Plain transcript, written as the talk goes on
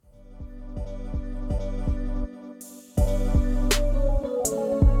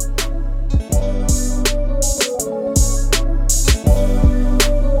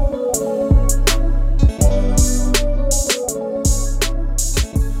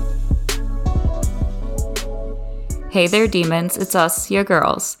Hey there, demons. It's us, your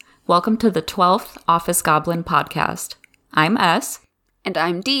girls. Welcome to the 12th Office Goblin podcast. I'm S. And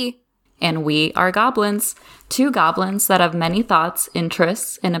I'm D. And we are goblins. Two goblins that have many thoughts,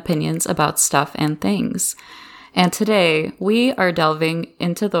 interests, and opinions about stuff and things. And today, we are delving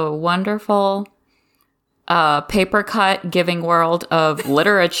into the wonderful, paper cut giving world of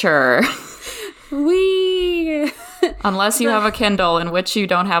literature. Unless you have a Kindle, in which you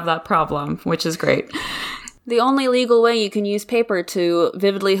don't have that problem, which is great. The only legal way you can use paper to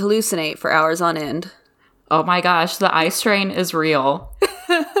vividly hallucinate for hours on end. Oh my gosh, the eye strain is real.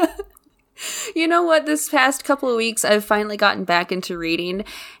 You know what? This past couple of weeks, I've finally gotten back into reading.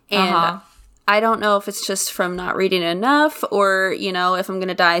 And I don't know if it's just from not reading enough or, you know, if I'm going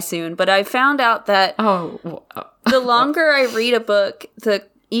to die soon. But I found out that the longer I read a book, the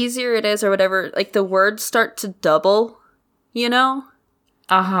easier it is or whatever. Like, the words start to double, you know?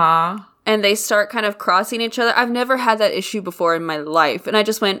 And they start kind of crossing each other. I've never had that issue before in my life. And I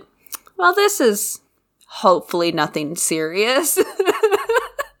just went, well, this is hopefully nothing serious.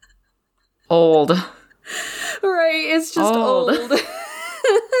 Old. Right, it's just old.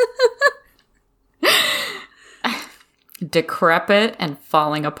 Decrepit and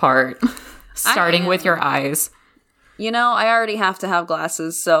falling apart. Starting with your eyes. You know, I already have to have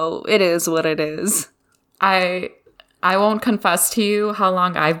glasses, so it is what it is. I won't confess to you how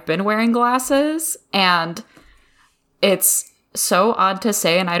long I've been wearing glasses, and it's so odd to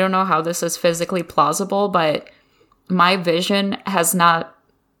say, and I don't know how this is physically plausible, but my vision has not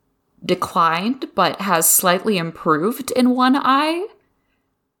declined, but has slightly improved in one eye.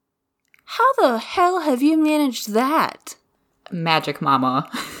 How the hell have you managed that? Magic, mama.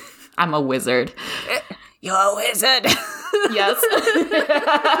 I'm a wizard. You're a wizard. Yes.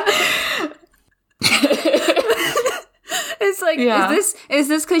 It's like, is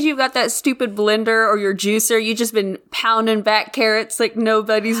this because you've got that stupid blender or your juicer? You just been pounding back carrots like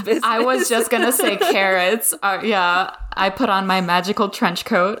nobody's business. I was just going to say carrots. Yeah. I put on my magical trench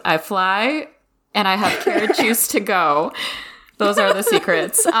coat. I fly and I have carrot juice to go. Those are the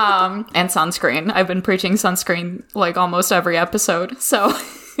secrets. And sunscreen. I've been preaching sunscreen like almost every episode. So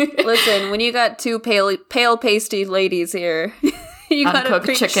listen, when you got two pale pasty ladies here, you gotta uncooked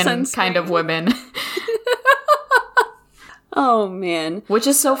preach chicken sunscreen. kind of women. Oh, man. Which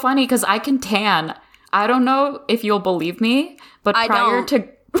is so funny because I can tan. I don't know if you'll believe me, but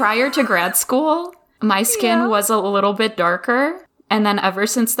prior to grad school, my skin was a little bit darker. And then ever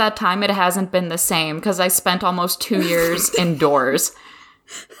since that time, it hasn't been the same because I spent almost 2 years indoors.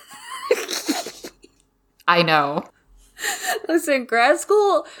 I know. Listen, grad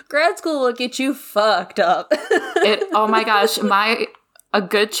school will get you fucked up. Oh my gosh, a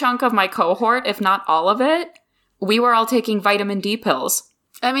good chunk of my cohort, if not all of it, we were all taking vitamin D pills.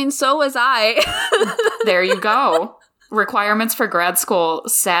 I mean, so was I. There you go. Requirements for grad school: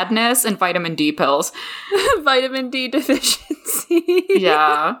 sadness and vitamin D pills. Vitamin D deficiency.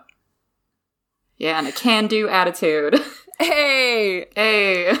 Yeah. Yeah, and a can-do attitude.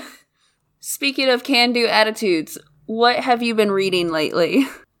 Hey. Speaking of can-do attitudes, what have you been reading lately?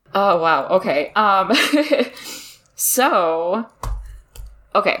 Oh, wow. Okay.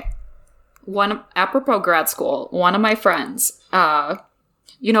 Apropos grad school, one of my friends, we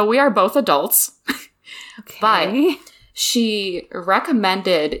are both adults. Okay. But she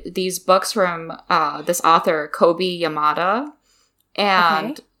recommended these books from this author, Kobe Yamada,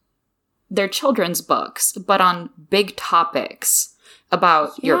 and they're children's books, but on big topics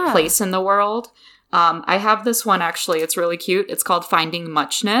about your place in the world. I have this one, actually. It's really cute. It's called Finding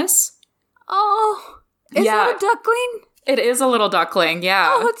Muchness. Oh, is that a duckling? It is a little duckling, yeah.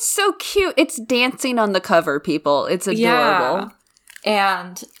 Oh, it's so cute. It's dancing on the cover, people. It's adorable. Yeah.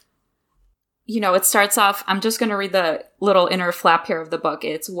 And, it starts off, I'm just going to read the little inner flap here of the book.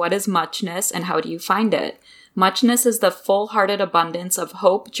 It's, what is muchness and how do you find it? Muchness is the full-hearted abundance of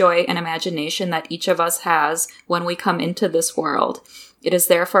hope, joy, and imagination that each of us has when we come into this world. It is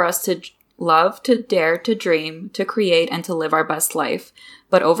there for us to love, to dare, to dream, to create, and to live our best life.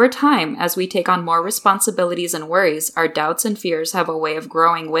 But over time, as we take on more responsibilities and worries, our doubts and fears have a way of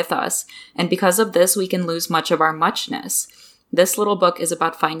growing with us, and because of this, we can lose much of our muchness. This little book is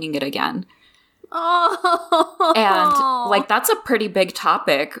about finding it again. Oh. And, that's a pretty big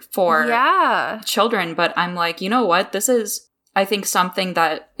topic for children, but I'm like, you know what? This is, I think, something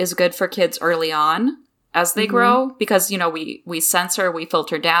that is good for kids early on as they grow, because, we censor, we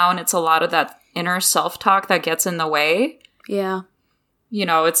filter down. It's a lot of that inner self-talk that gets in the way. Yeah.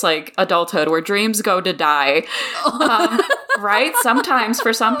 It's like adulthood where dreams go to die, right? Sometimes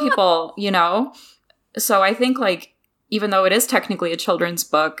for some people, So I think even though it is technically a children's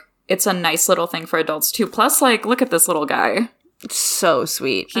book, it's a nice little thing for adults too. Plus, like, look at this little guy. So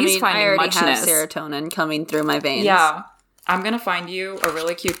sweet. Finding I already muchness. have serotonin coming through my veins. Yeah. I'm going to find you a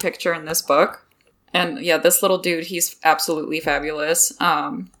really cute picture in this book. And yeah, this little dude, he's absolutely fabulous.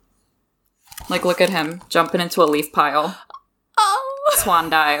 Like, look at him jumping into a leaf pile. Oh! Swan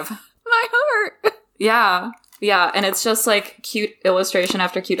dive. My heart! Yeah. Yeah, and it's just, like, cute illustration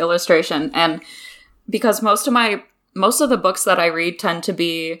after cute illustration. And because most of the books that I read tend to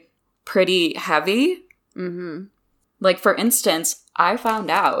be pretty heavy. Mm-hmm. Like, for instance, I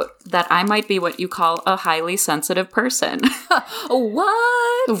found out that I might be what you call a highly sensitive person.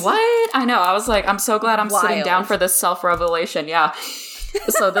 What? What? I know. I was like, I'm so glad I'm Wild. sitting down for this self-revelation. Yeah.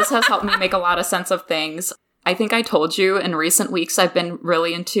 So this has helped me make a lot of sense of things. I think I told you in recent weeks I've been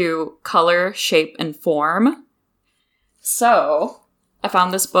really into color, shape, and form. So I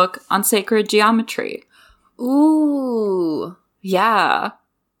found this book on sacred geometry. Ooh. Yeah.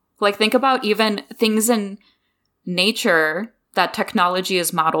 Like, think about even things in nature that technology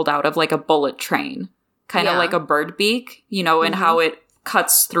is modeled out of, like a bullet train. Kind of like a bird beak, you know, and how it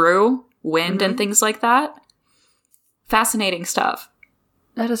cuts through wind and things like that. Fascinating stuff.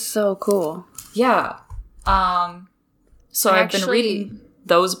 That is so cool. Yeah. So I've been reading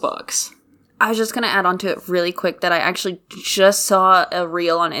those books. I was just going to add on to it really quick that I actually just saw a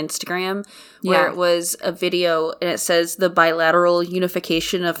reel on Instagram where it was a video and it says the bilateral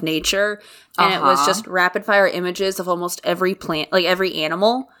unification of nature. And it was just rapid fire images of almost every plant, like every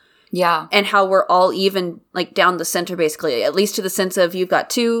animal. Yeah. And how we're all even, like, down the center, basically. At least to the sense of you've got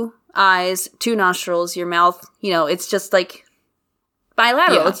 2 eyes, 2 nostrils, your mouth, you know, it's just like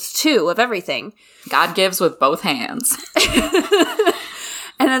bilateral. Yeah. It's 2 of everything. God gives with both hands.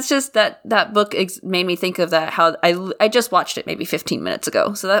 And that's just that book made me think of that, how I just watched it maybe 15 minutes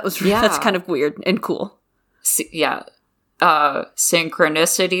ago. So that was that's kind of weird and cool. Yeah.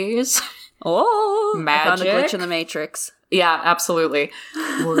 Synchronicities. Oh, magic. I found a glitch in the Matrix. Yeah, absolutely.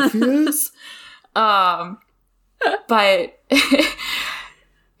 Morpheus. But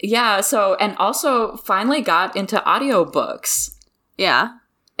yeah, so, and also finally got into audiobooks. Yeah.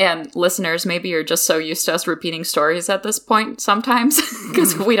 And listeners, maybe you're just so used to us repeating stories at this point sometimes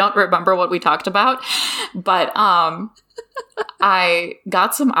because we don't remember what we talked about. But I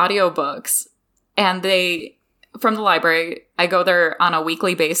got some audiobooks and from the library, I go there on a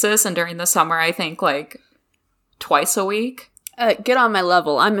weekly basis. And during the summer, I think like twice a week. Get on my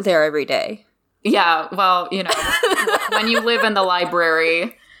level. I'm there every day. Yeah, well, you know, when you live in the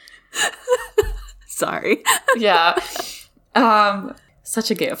library. Sorry. Yeah.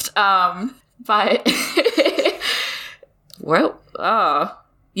 Such a gift. But well,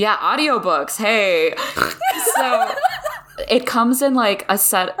 yeah, audiobooks. Hey. So it comes in like a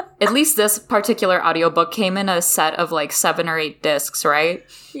set, at least this particular audiobook came in a set of like 7 or 8 discs, right?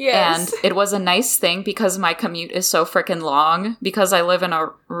 Yes. And it was a nice thing because my commute is so freaking long because I live in a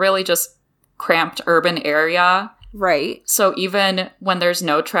really just cramped urban area. Right. So even when there's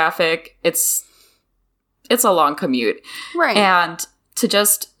no traffic, it's a long commute. Right. And to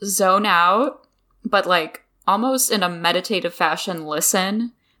just zone out, but like almost in a meditative fashion,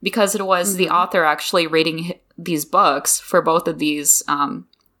 listen, because it was the author actually reading these books for both of these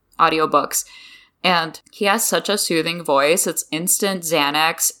audiobooks. And he has such a soothing voice. It's instant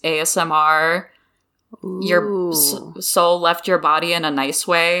Xanax, ASMR. Ooh. Your soul left your body in a nice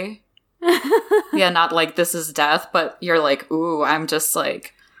way. Yeah, not like this is death, but you're like, ooh, I'm just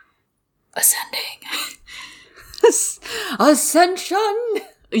like ascending. Ascension!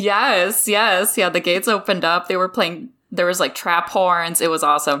 Yes. Yeah, the gates opened up. They were playing, there was like trap horns. It was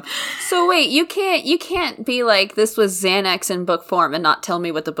awesome. So wait, you can't be like, this was Xanax in book form and not tell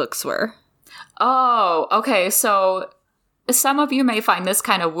me what the books were. Oh, okay. So some of you may find this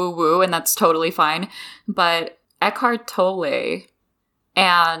kind of woo-woo, and that's totally fine. But Eckhart Tolle,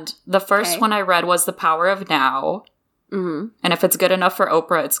 and the first one I read was The Power of Now. Mm-hmm. And if it's good enough for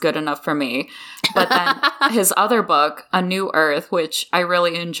Oprah, it's good enough for me. But then his other book, A New Earth, which I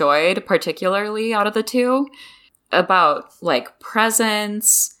really enjoyed, particularly out of the two, about like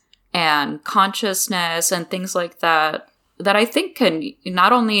presence and consciousness and things like that, that I think can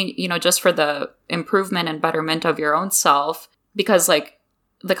not only, you know, just for the improvement and betterment of your own self, because like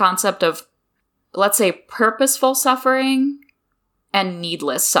the concept of, let's say, purposeful suffering and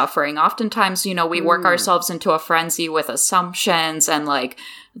needless suffering. Oftentimes, you know, we work ourselves into a frenzy with assumptions and like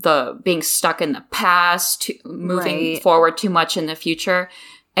the being stuck in the past, moving forward too much in the future,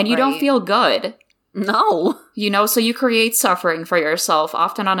 and you don't feel good. No. You know, so you create suffering for yourself,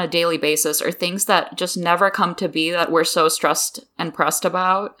 often on a daily basis, or things that just never come to be that we're so stressed and pressed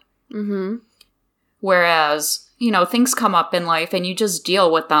about. Mm-hmm. Whereas, things come up in life and you just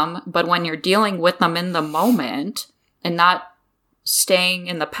deal with them. But when you're dealing with them in the moment and not staying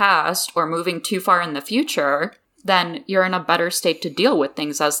in the past or moving too far in the future, then you're in a better state to deal with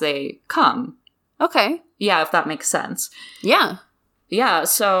things as they come. Okay. Yeah, if that makes sense. Yeah. Yeah,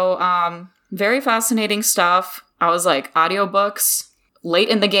 so very fascinating stuff. I was like, audiobooks, late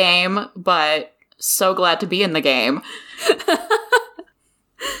in the game, but so glad to be in the game.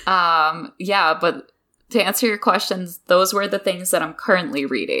 Yeah, but to answer your questions, those were the things that I'm currently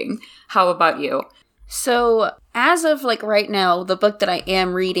reading. How about you? So, as of like right now, the book that I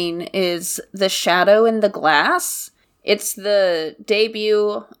am reading is The Shadow in the Glass. It's the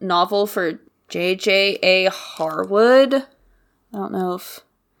debut novel for J.J.A. Harwood. I don't know if...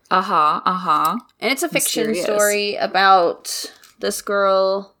 And it's a fiction story about this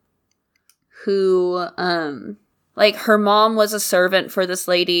girl who, like, her mom was a servant for this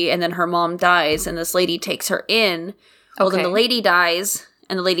lady, and then her mom dies, and this lady takes her in. Well, then the lady dies,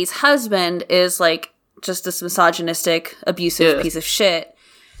 and the lady's husband is, like, just this misogynistic, abusive piece of shit.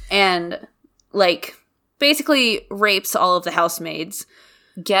 And, like, basically rapes all of the housemaids.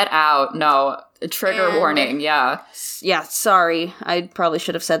 Get out. No. Trigger warning. Yeah. Yeah, sorry. I probably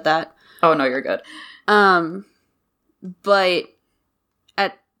should have said that. Oh, no, you're good. But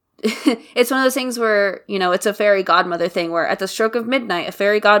it's one of those things where, it's a fairy godmother thing where at the stroke of midnight, a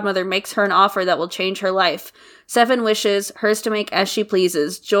fairy godmother makes her an offer that will change her life. 7 wishes, hers to make as she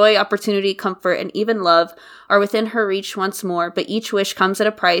pleases. Joy, opportunity, comfort, and even love are within her reach once more, but each wish comes at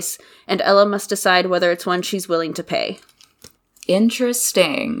a price, and Ella must decide whether it's one she's willing to pay.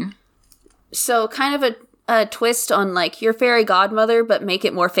 Interesting. So kind of a twist on like your fairy godmother, but make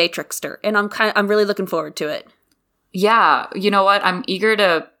it more fae trickster. And I'm really looking forward to it. Yeah. You know what? I'm eager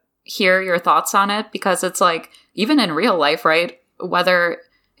to hear your thoughts on it because it's like, even in real life, right? Whether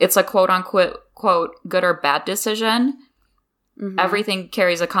it's a quote unquote good or bad decision, everything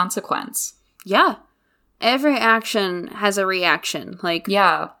carries a consequence. Yeah. Every action has a reaction. Like,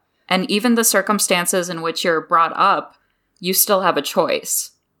 yeah. And even the circumstances in which you're brought up, you still have a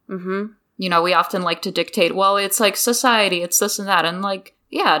choice. Mm-hmm. We often like to dictate, well, it's like society, it's this and that. And like,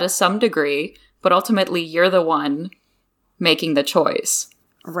 yeah, to some degree, but ultimately you're the one making the choice.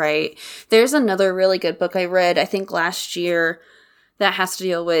 Right. There's another really good book I read, I think last year, that has to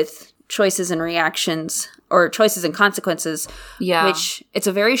deal with choices and reactions, or choices and consequences. Yeah. Which, it's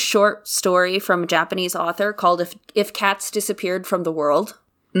a very short story from a Japanese author called If Cats Disappeared from the World.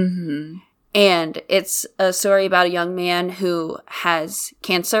 Mm-hmm. And it's a story about a young man who has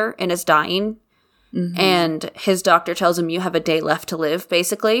cancer and is dying. Mm-hmm. And his doctor tells him, you have a day left to live,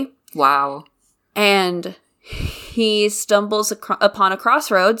 basically. Wow. And he stumbles upon a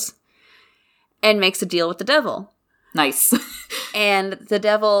crossroads and makes a deal with the devil. Nice. And the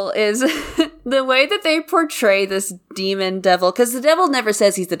devil is the way that they portray this demon devil, because the devil never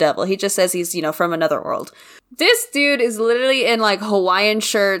says he's the devil. He just says he's, from another world. This dude is literally in like Hawaiian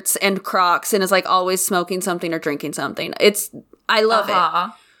shirts and Crocs and is like always smoking something or drinking something. I love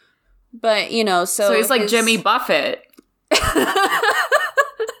it. But, so he's like Jimmy Buffett.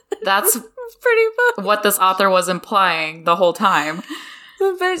 That's pretty much what this author was implying the whole time.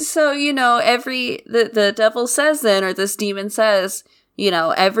 But so, the devil says then, or this demon says,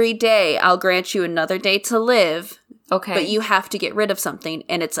 every day I'll grant you another day to live. Okay. But you have to get rid of something,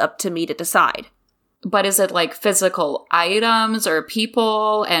 and it's up to me to decide. But is it like physical items or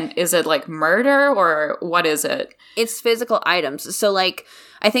people? And is it like murder, or what is it? It's physical items. So like,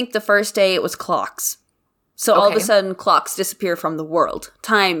 I think the first day it was clocks. So all of a sudden clocks disappear from the world.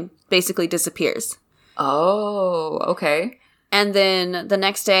 Time basically disappears. Oh, okay. And then the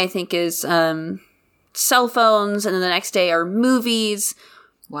next day, I think, is cell phones. And then the next day are movies.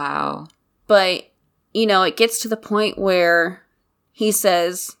 Wow. But, it gets to the point where he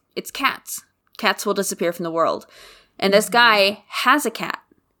says, it's cats. Cats will disappear from the world. And this guy has a cat.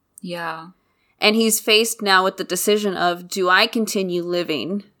 Yeah. And he's faced now with the decision of, do I continue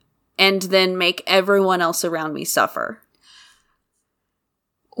living and then make everyone else around me suffer?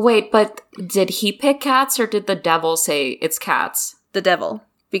 Wait, but did he pick cats or did the devil say it's cats? The devil.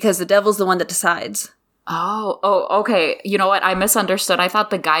 Because the devil's the one that decides. Oh, okay. You know what? I misunderstood. I thought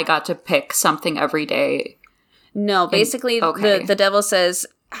the guy got to pick something every day. No, basically the devil says,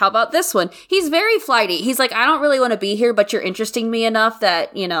 how about this one? He's very flighty. He's like, I don't really want to be here, but you're interesting me enough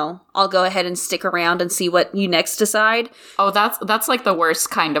that, I'll go ahead and stick around and see what you next decide. Oh, that's like the worst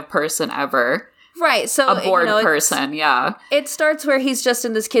kind of person ever. Right, so a bored person, yeah. It starts where he's just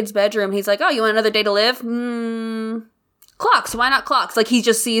in this kid's bedroom. He's like, "Oh, you want another day to live? Clocks. Why not clocks?" Like he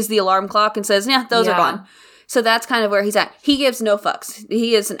just sees the alarm clock and says, "Yeah, those are gone." So that's kind of where he's at. He gives no fucks.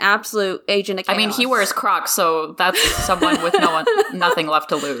 He is an absolute agent of chaos. I mean, he wears Crocs, so that's someone with nothing left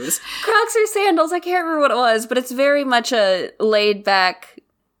to lose. Crocs or sandals, I can't remember what it was, but it's very much a laid-back,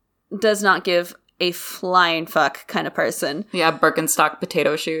 does not give a flying fuck kind of person. Yeah, Birkenstock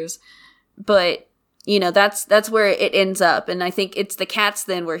potato shoes. But, you know, that's where it ends up. And I think it's the cats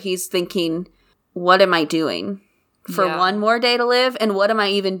then where he's thinking, what am I doing for one more day to live? And what am I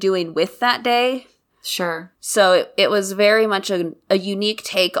even doing with that day? Sure. So it was very much a unique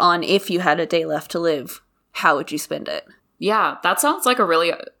take on if you had a day left to live, how would you spend it? Yeah, that sounds like a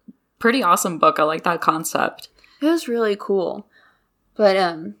really pretty awesome book. I like that concept. It was really cool. But,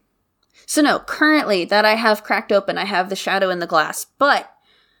 so no, currently that I have cracked open, I have The Shadow in the Glass. But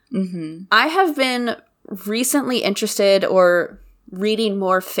I have been recently interested or reading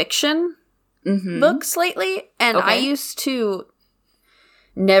more fiction books lately. And I used to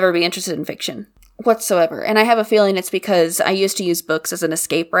never be interested in fiction whatsoever. And I have a feeling it's because I used to use books as an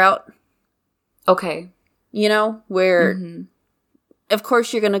escape route. Okay. You know, where, of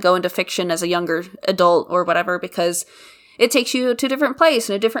course, you're going to go into fiction as a younger adult or whatever because it takes you to a different place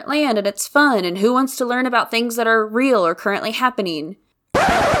and a different land and it's fun. And who wants to learn about things that are real or currently happening?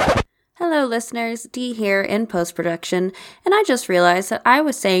 Hello, listeners. Dee here in post-production. And I just realized that I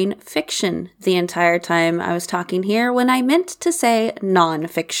was saying fiction the entire time I was talking here when I meant to say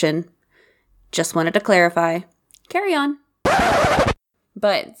non-fiction. Just wanted to clarify. Carry on.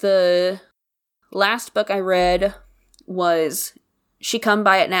 But the last book I read was She Come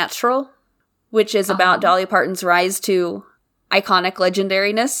By It Natural, which is about Dolly Parton's rise to iconic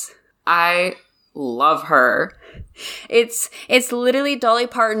legendariness. I love her. It's literally Dolly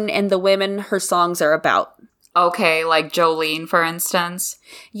Parton and the women her songs are about. Okay, like Jolene, for instance.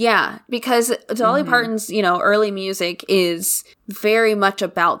 Yeah, because Dolly Parton's, you know, early music is very much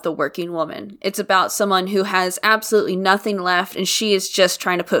about the working woman. It's about someone who has absolutely nothing left, and she is just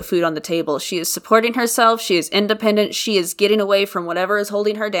trying to put food on the table. She is supporting herself. She is independent. She is getting away from whatever is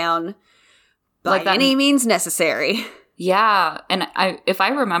holding her down by any means necessary. Yeah, and if I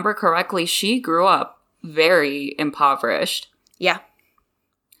remember correctly, she grew up very impoverished. Yeah.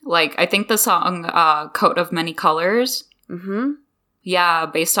 Like, I think the song Coat of Many Colors. Yeah,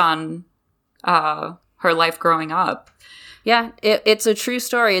 based on her life growing up. Yeah, it's a true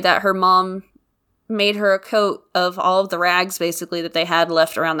story that her mom made her a coat of all of the rags, basically, that they had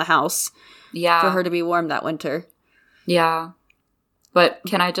left around the house. Yeah. For her to be warm that winter. Yeah. But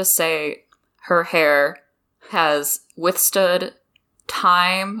can I just say, her hair has withstood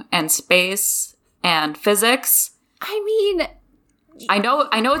time and space and physics. I mean, I know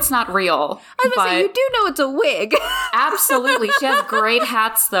it's not real. I was going to say, you do know it's a wig. Absolutely. She has great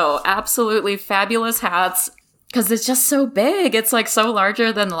hats, though. Absolutely fabulous hats. Because it's just so big. It's like so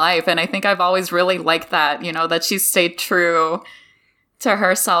larger than life. And I think I've always really liked that, you know, that she stayed true to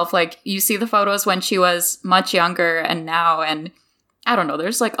herself. Like, you see the photos when she was much younger and now, and I don't know,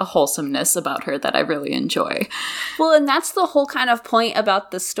 there's like a wholesomeness about her that I really enjoy. Well, and that's the whole kind of point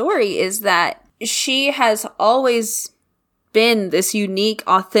about the story, is that she has always been this unique,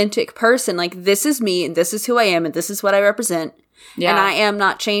 authentic person. Like, this is me, and this is who I am, and this is what I represent. Yeah. And I am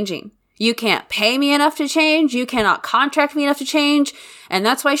not changing. You can't pay me enough to change. You cannot contract me enough to change. And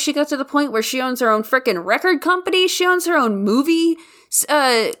that's why she got to the point where she owns her own freaking record company. She owns her own movie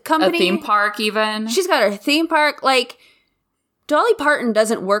company. A theme park, even. She's got her theme park. Like, Dolly Parton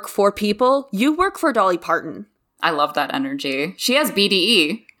doesn't work for people. You work for Dolly Parton. I love that energy. She has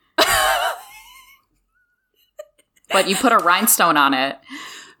BDE. But you put a rhinestone on it.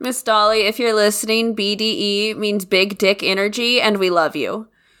 Miss Dolly, if you're listening, BDE means big dick energy, and we love you.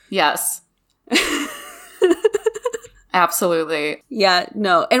 Yes. Absolutely. Yeah,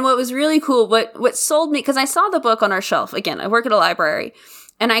 no. And what was really cool, what sold me, because I saw the book on our shelf. Again, I work at a library,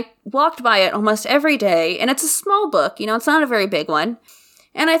 and I walked by it almost every day, and it's a small book, you know, it's not a very big one.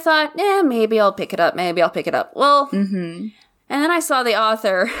 And I thought, maybe I'll pick it up, Well, and then I saw the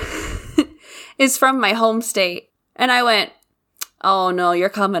author is from my home state, and I went, oh no, you're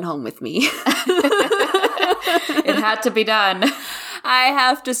coming home with me. It had to be done. I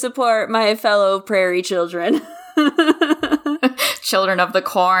have to support my fellow prairie children. Children of the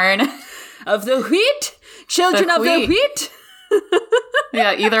corn. Of the wheat? Children of the wheat?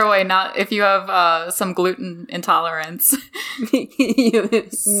 Yeah, either way, not if you have some gluten intolerance.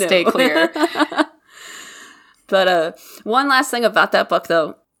 Stay clear. But one last thing about that book,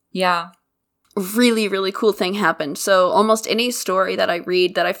 though. Yeah. Really, really cool thing happened. So almost any story that I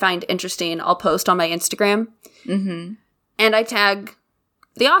read that I find interesting, I'll post on my Instagram. And I tag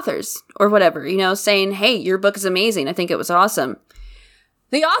the authors or whatever, you know, saying, hey, your book is amazing. I think it was awesome.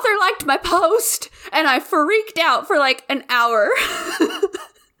 the author liked my post, and I freaked out for like an hour.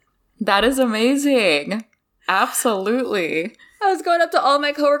 That is amazing. Absolutely. I was going up to all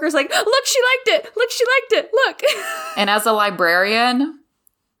my coworkers like, look, she liked it. Look, she liked it. Look. And as a librarian,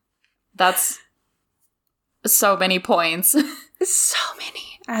 that's so many points. So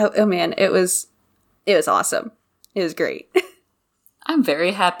many. Oh man, it was awesome. It was great. I'm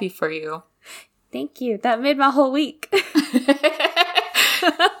very happy for you. Thank you. That made my whole week.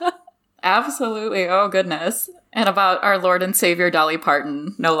 Absolutely. Oh, goodness. And about our Lord and Savior Dolly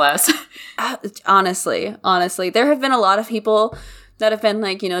Parton, no less. Honestly. There have been a lot of people that have been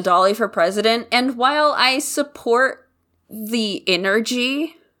like, Dolly for president. And while I support the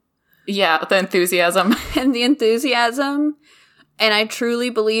energy... Yeah, the enthusiasm. And the enthusiasm. And I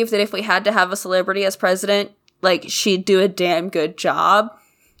truly believe that if we had to have a celebrity as president, like, she'd do a damn good job.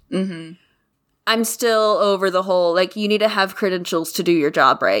 Mm-hmm. I'm still over the whole, like, you need to have credentials to do your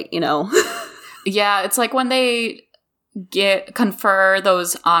job right, Yeah, it's like when they confer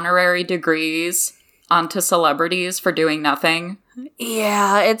those honorary degrees onto celebrities for doing nothing.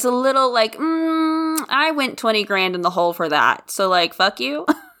 Yeah, it's a little like, I went 20 grand in the hole for that. So, like, fuck you.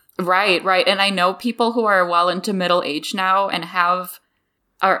 Right. And I know people who are well into middle age now and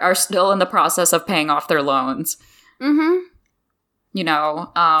are still in the process of paying off their loans. Mm-hmm.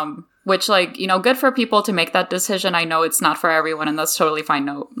 Which, like, good for people to make that decision. I know it's not for everyone, and that's totally fine.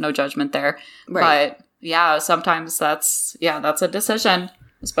 No judgment there. Right. But yeah, sometimes that's a decision,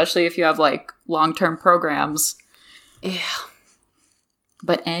 especially if you have like long-term programs. Yeah.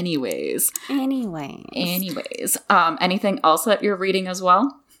 But anyways. Anything else that you're reading as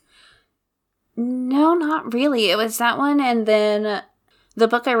well? No, not really. It was that one, and then the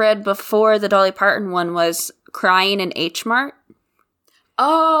book I read before the Dolly Parton one was Crying in H Mart.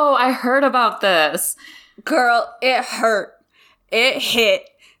 Oh, I heard about this. Girl, it hurt. It hit.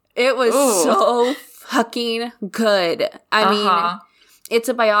 It was so fucking good. I mean, it's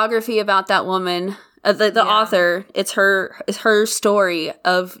a biography about that woman. The author, it's her story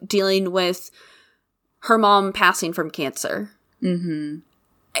of dealing with her mom passing from cancer. Mm-hmm.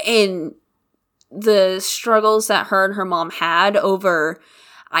 And the struggles that her and her mom had over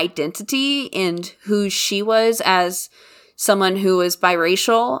identity and who she was as someone who was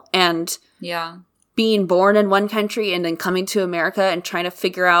biracial and being born in one country and then coming to America and trying to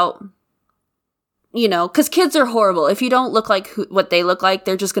figure out, because kids are horrible. If you don't look like what they look like,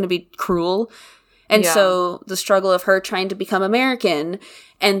 they're just going to be cruel. And so the struggle of her trying to become American,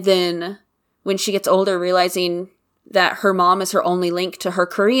 and then when she gets older, realizing that her mom is her only link to her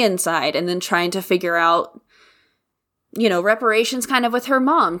Korean side, and then trying to figure out, reparations kind of with her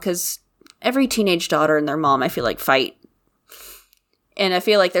mom, because every teenage daughter and their mom, I feel like, fight. And I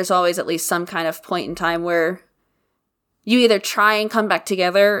feel like there's always at least some kind of point in time where you either try and come back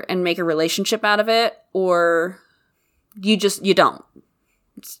together and make a relationship out of it, or you don't.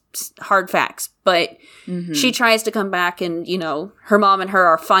 It's hard facts. But she tries to come back, and, her mom and her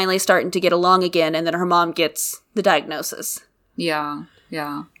are finally starting to get along again, and then her mom gets the diagnosis. Yeah.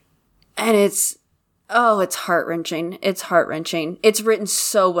 And it's heart-wrenching. It's heart-wrenching. It's written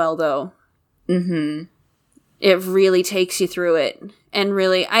so well, though. Mm-hmm. It really takes you through it. And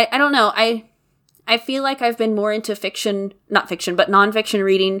really, I don't know, I feel like I've been more into not fiction, but nonfiction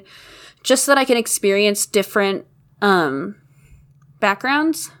reading, just so that I can experience different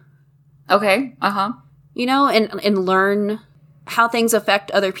backgrounds. Okay, and learn how things affect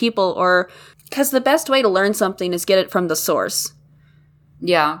other people, or because the best way to learn something is get it from the source.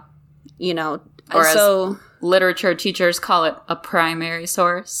 Yeah. Or so... literature teachers call it a primary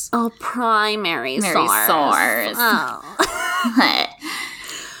source. A primary source. Oh.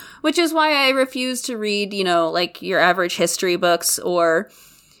 Which is why I refuse to read, like your average history books or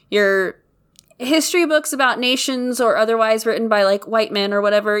your history books about nations or otherwise written by like white men or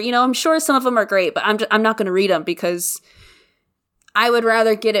whatever. I'm sure some of them are great, but I'm not going to read them because I would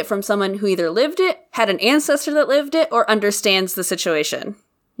rather get it from someone who either lived it, had an ancestor that lived it, or understands the situation,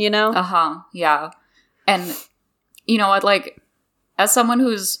 Yeah. And you know what, like, as someone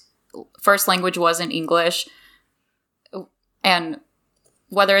whose first language wasn't English, and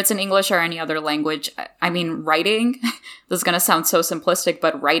whether it's in English or any other language, I mean, writing, this is going to sound so simplistic,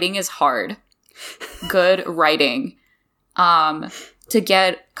 but writing is hard. Good writing. To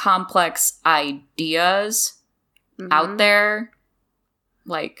get complex ideas out there,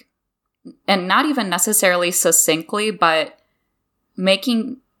 like, and not even necessarily succinctly, but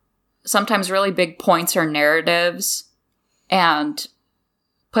making sometimes really big points or narratives and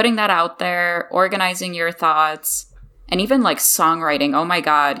putting that out there, organizing your thoughts, and even like songwriting. Oh my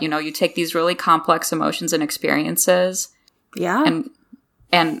God, you take these really complex emotions and experiences. Yeah. And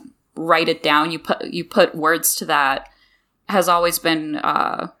and write it down. You put words to that has always been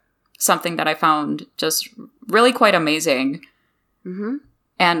something that I found just really quite amazing. Mm-hmm.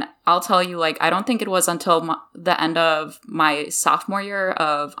 And I'll tell you, like, I don't think it was until the end of my sophomore year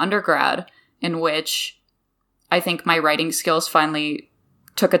of undergrad in which I think my writing skills finally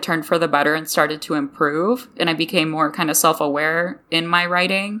took a turn for the better and started to improve. And I became more kind of self-aware in my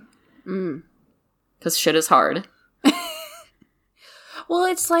writing. Because shit is hard. Well,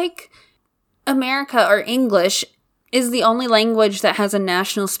 it's like America or English is the only language that has a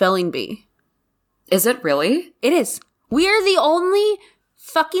national spelling bee. Is it really? It is. We are the only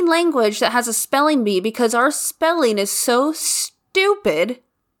fucking language that has a spelling bee because our spelling is so stupid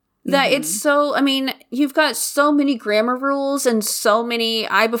that it's so, I mean, you've got so many grammar rules and so many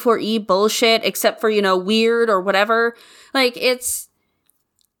I before E bullshit, except for, you know, weird or whatever. Like, it's,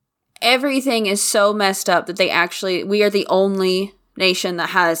 everything is so messed up that we are the only nation that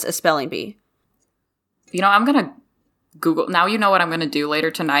has a spelling bee. You know, I'm going to Google, now you know what I'm going to do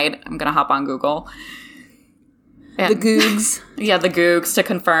later tonight. I'm going to hop on Google. The Googs. Yeah, the Googs to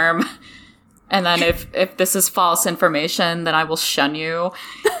confirm. And then if this is false information, then I will shun you.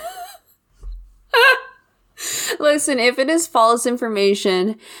 Listen, if it is false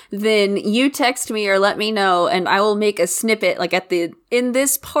information, then you text me or let me know, and I will make a snippet, like in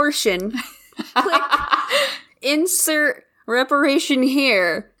this portion, click, insert reparation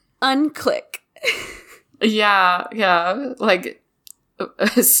here, unclick. Yeah, like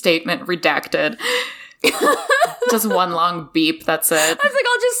a statement redacted. Just one long beep, that's it. I was like,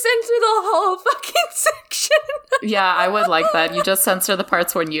 I'll just censor the whole fucking section. Yeah, I would like that. You just censor the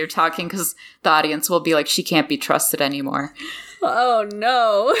parts when you're talking because the audience will be like, she can't be trusted anymore. Oh,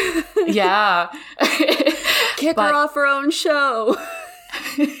 no. Yeah. Kick her off her own show.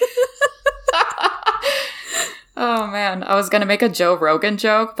 Oh, man. I was going to make a Joe Rogan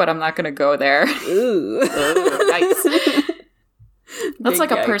joke, but I'm not going to go there. Ooh. Yikes. That's like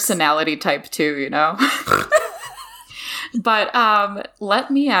Big a yikes. personality type too, you know? But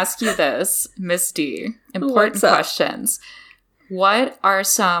let me ask you this, Miss D. Important What's up? questions. What are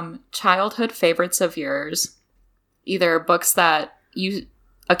some childhood favorites of yours? Either books that you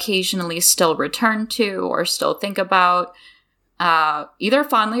occasionally still return to or still think about, either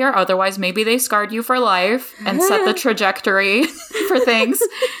fondly or otherwise. Maybe they scarred you for life and set the trajectory for things.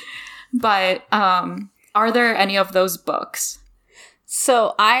 But are there any of those books?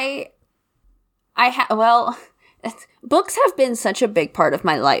 So books have been such a big part of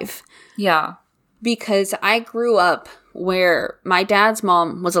my life. Yeah. Because I grew up where my dad's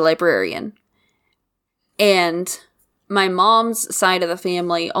mom was a librarian. And my mom's side of the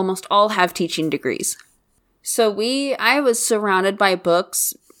family almost all have teaching degrees. So I was surrounded by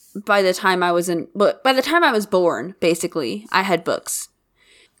books by the time I was born, basically. I had books.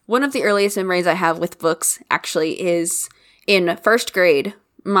 One of the earliest memories I have with books, actually, is in first grade.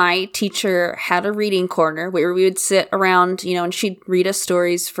 My teacher had a reading corner where we would sit around, you know, and she'd read us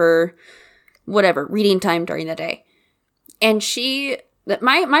stories for whatever, reading time during the day. And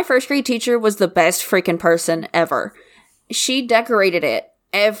my first grade teacher was the best freaking person ever. She decorated it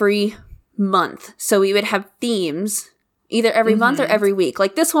every month. So we would have themes either every month or every week.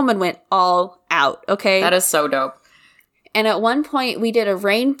 Like, this woman went all out, okay? That is so dope. And at one point we did a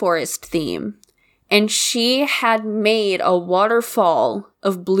rainforest theme. And she had made a waterfall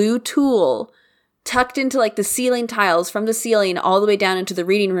of blue tulle tucked into like the ceiling tiles from the ceiling all the way down into the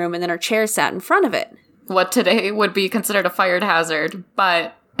reading room, and then our chair sat in front of it. What today would be considered a fire hazard,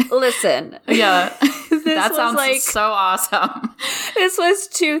 but listen. Yeah. That sounds like, so awesome. This was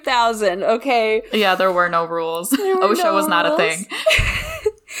 2000, okay? Yeah, there were no rules. OSHA was not a thing.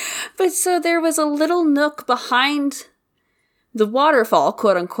 But so there was a little nook behind the waterfall,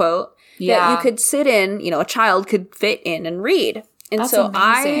 quote unquote, that you could sit in, you know, a child could fit in and read. And That's so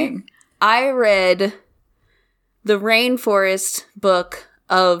amazing. I read the rainforest book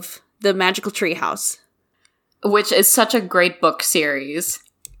of The Magical Treehouse. Which is such a great book series.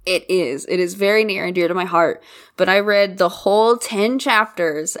 It is. It is very near and dear to my heart. But I read the whole 10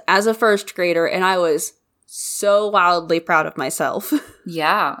 chapters as a first grader, and I was so wildly proud of myself.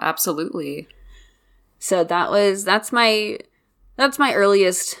 Yeah, absolutely. So that's my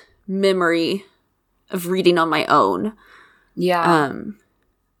earliest memory of reading on my own. Yeah.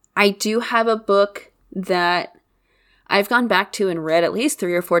 I do have a book that I've gone back to and read at least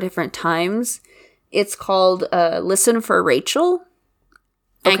 3 or 4 different times. It's called Listen for Rachel.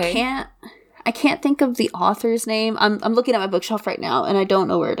 Okay. I can't think of the author's name. I'm looking at my bookshelf right now and I don't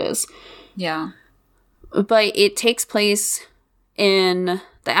know where it is. Yeah. But it takes place in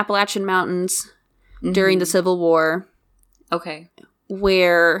the Appalachian Mountains during the Civil War. Okay.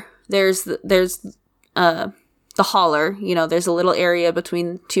 where there's the holler, there's a little area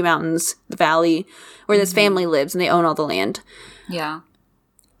between two mountains, the valley, where this family lives, and they own all the land. Yeah.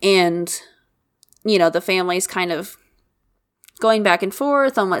 And, the family's kind of going back and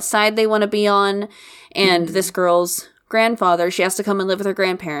forth on what side they want to be on. And this girl's grandfather, she has to come and live with her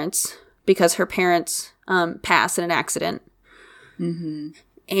grandparents because her parents pass in an accident. Mm-hmm.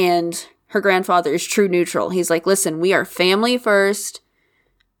 And her grandfather is true neutral. He's like, listen, we are family first.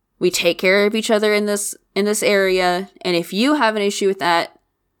 We take care of each other in this area. And if you have an issue with that,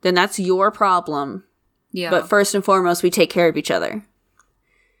 then that's your problem. Yeah. But first and foremost, we take care of each other.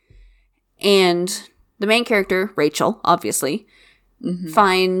 And the main character, Rachel, obviously,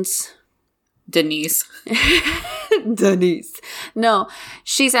 finds Denise. Denise. No,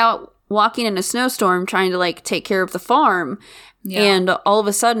 she's out walking in a snowstorm trying to take care of the farm. Yeah. And all of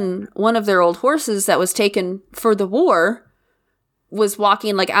a sudden, one of their old horses that was taken for the war was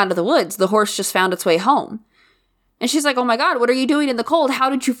walking out of the woods. The horse just found its way home. And she's like, oh my God, what are you doing in the cold? How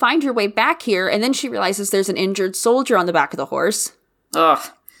did you find your way back here? And then she realizes there's an injured soldier on the back of the horse. Ugh.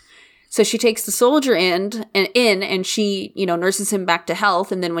 So she takes the soldier in and she, nurses him back to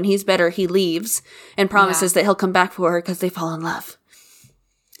health. And then when he's better, he leaves and promises that he'll come back for her because they fall in love.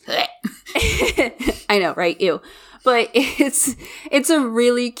 I know, right? Ew. But it's a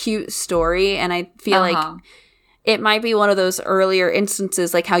really cute story. And I feel like it might be one of those earlier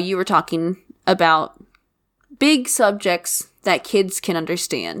instances, like how you were talking about big subjects that kids can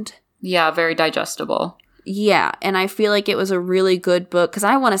understand. Yeah, very digestible. Yeah, and I feel like it was a really good book, because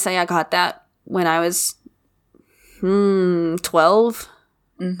I want to say I got that when I was 12,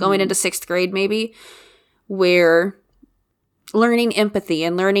 going into 6th grade maybe, where learning empathy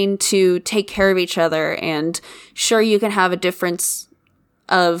and learning to take care of each other, and sure, you can have a difference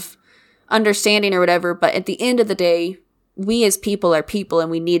of understanding or whatever, but at the end of the day, we as people are people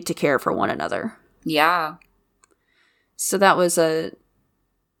and we need to care for one another. Yeah. So that was a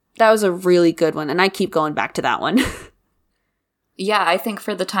really good one, and I keep going back to that one. Yeah, I think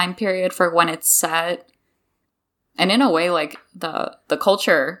for the time period for when it's set, and in a way, the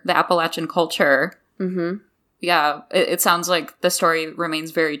culture, the Appalachian culture, yeah, it sounds like the story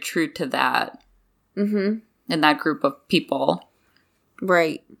remains very true to that in that group of people.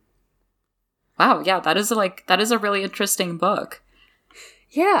 Right. Wow, yeah, that is a really interesting book.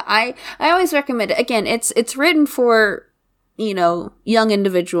 Yeah, I always recommend it. Again, it's written for, young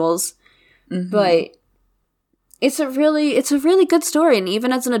individuals, but it's a really good story, and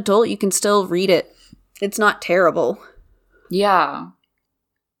even as an adult, you can still read it. It's not terrible. Yeah.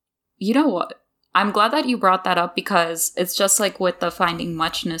 You know what? I'm glad that you brought that up, because it's just like with the Finding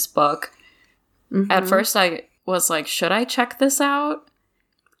Muchness book. At first, I was like, should I check this out?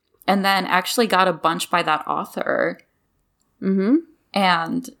 And then actually got a bunch by that author.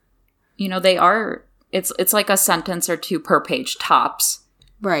 And, it's like a sentence or two per page tops.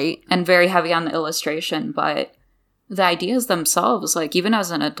 Right. And very heavy on the illustration. But the ideas themselves, even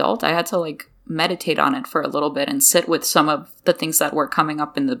as an adult, I had to, meditate on it for a little bit and sit with some of the things that were coming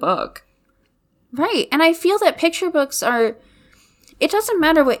up in the book. Right. And I feel that picture books it doesn't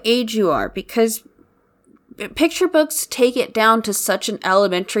matter what age you are, because picture books take it down to such an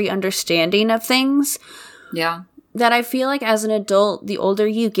elementary understanding of things. Yeah. That I feel like as an adult, the older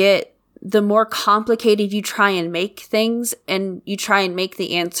you get, the more complicated you try and make things, and you try and make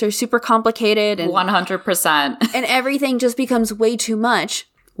the answer super complicated. And 100%. And everything just becomes way too much,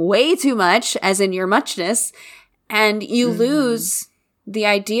 as in your muchness. And you lose the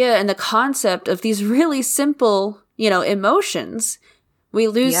idea and the concept of these really simple, emotions. We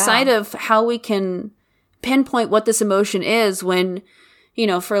lose sight of how we can pinpoint what this emotion is when,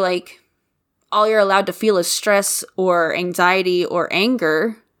 for all you're allowed to feel is stress or anxiety or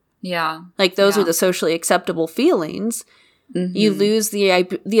anger. Yeah. Those are the socially acceptable feelings. You lose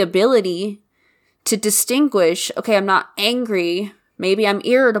the ability to distinguish, okay, I'm not angry, maybe I'm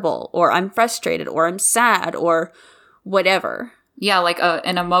irritable, or I'm frustrated, or I'm sad, or whatever. Yeah,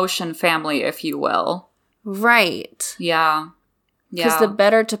 an emotion family, if you will. Right. Yeah. Because the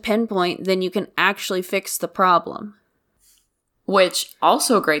better to pinpoint, then you can actually fix the problem. Which,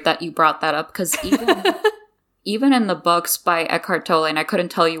 also great that you brought that up, because even in the books by Eckhart Tolle, and I couldn't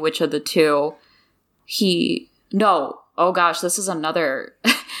tell you which of the two, oh gosh, this is another.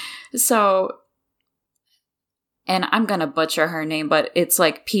 So, and I'm going to butcher her name, but it's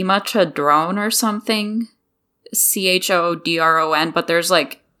Pema Chodron or something. Chodron, but there's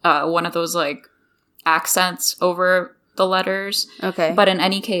one of those accents over the letters. Okay. But in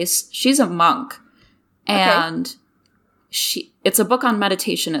any case, she's a monk. And it's a book on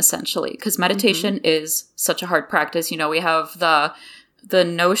meditation, essentially, because meditation is such a hard practice. We have the the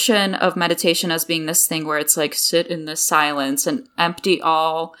notion of meditation as being this thing where it's like sit in the silence and empty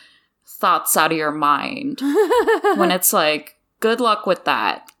all thoughts out of your mind when it's like, good luck with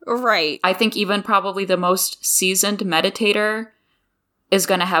that. Right. I think even probably the most seasoned meditator is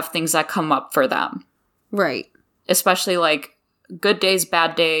going to have things that come up for them. Right. Especially like good days,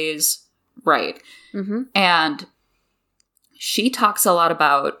 bad days. Right. Mm-hmm. And she talks a lot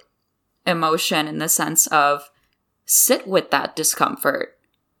about emotion in the sense of sit with that discomfort.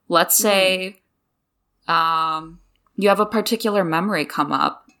 Let's say you have a particular memory come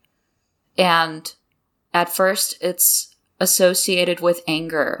up, and at first it's associated with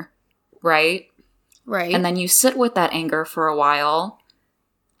anger, right? Right. And then you sit with that anger for a while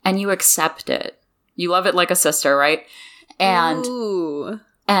and you accept it. You love it like a sister, right? And Ooh.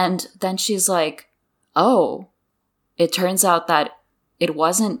 And then she's like, oh, it turns out that it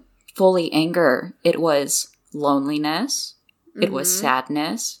wasn't fully anger. It was loneliness. It was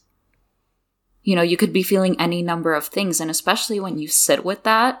sadness. You know, you could be feeling any number of things. And especially when you sit with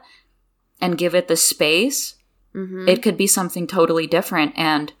that and give it the space, it could be something totally different.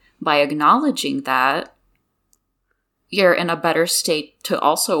 And by acknowledging that, you're in a better state to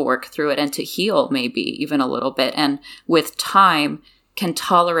also work through it and to heal maybe even a little bit. And with time, can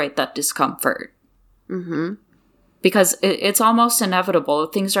tolerate that discomfort. Mm-hmm. Because it's almost inevitable.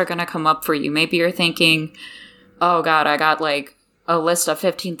 Things are going to come up for you. Maybe you're thinking, oh God, I got like a list of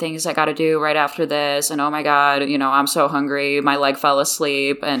 15 things I got to do right after this. And oh my God, you know, I'm so hungry. My leg fell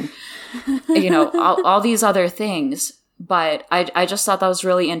asleep. And, you know, all these other things. But I just thought that was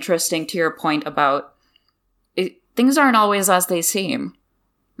really interesting to your point about things aren't always as they seem.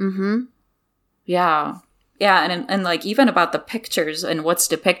 Mm-hmm. Yeah. Yeah. And like even about the pictures and what's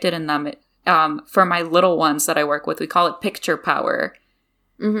depicted in them, for my little ones that I work with, we call it picture power.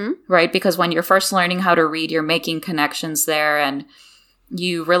 Mm-hmm. Right? Because when you're first learning how to read, you're making connections there and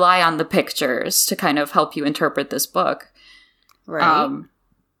you rely on the pictures to kind of help you interpret this book. Right.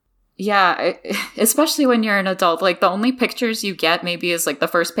 Yeah, especially when you're an adult. Like the only pictures you get maybe is like the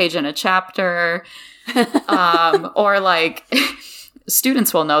first page in a chapter. Or like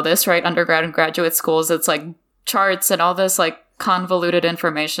students will know this, right? Undergrad and graduate schools, it's like charts and all this like convoluted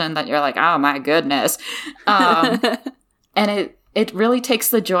information that you're like, oh my goodness. And it really takes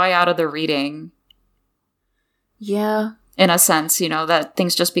the joy out of the reading. Yeah. In a sense, you know, that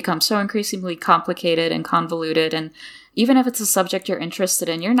things just become so increasingly complicated and convoluted. And even if it's a subject you're interested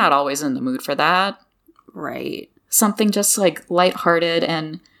in, you're not always in the mood for that. Right. Something just like lighthearted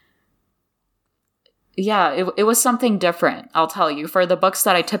and yeah, it was something different, I'll tell you. For the books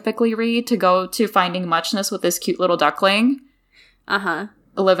that I typically read, to go to Finding Muchness with this cute little duckling.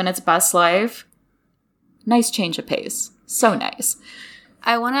 Living its best life. Nice change of pace. So nice.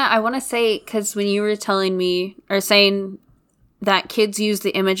 I wanna say, because when you were telling me, or saying that kids use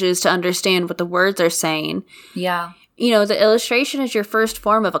the images to understand what the words are saying. Yeah. You know, the illustration is your first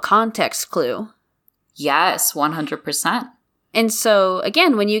form of a context clue. Yes, 100%. And so,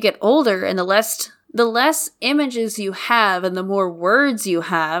 again, when you get older and the less images you have and the more words you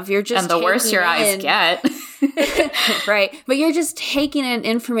have, you're just and the worse your eyes get. Right. But you're just taking in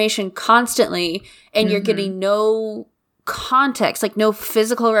information constantly and you're getting no context, like no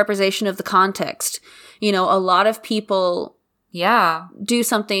physical representation of the context. You know, a lot of people do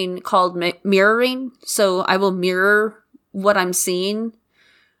something called mirroring. So I will mirror what I'm seeing.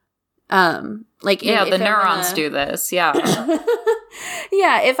 Like the neurons do this. Yeah.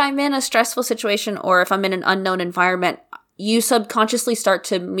 Yeah, if I'm in a stressful situation or if I'm in an unknown environment, you subconsciously start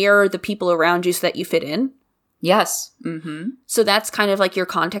to mirror the people around you so that you fit in. Yes. Mm-hmm. So that's kind of like your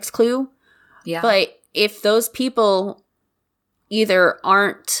context clue. Yeah. But if those people either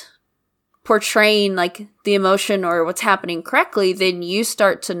aren't portraying like the emotion or what's happening correctly, then you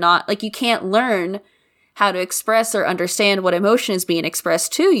start to not, like, you can't learn how to express or understand what emotion is being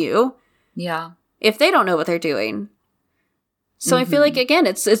expressed to you. Yeah. If they don't know what they're doing. So I feel like, again,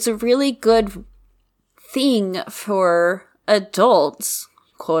 it's a really good thing for adults,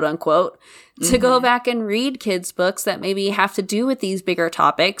 quote unquote, to go back and read kids' books that maybe have to do with these bigger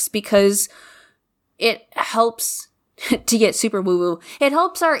topics, because it helps to get super woo-woo. It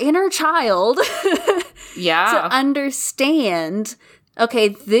helps our inner child to understand, okay,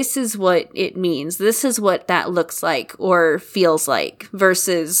 this is what it means. This is what that looks like or feels like,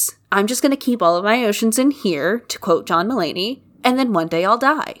 versus I'm just going to keep all of my emotions in here, to quote John Mulaney, and then one day I'll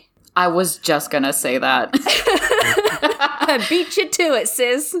die. I was just going to say that. I beat you to it,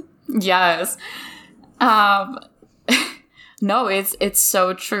 sis. Yes. No, it's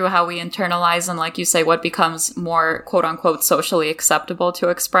so true how we internalize and, like you say, what becomes more quote unquote socially acceptable to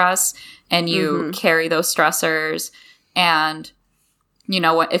express, and you carry those stressors, and you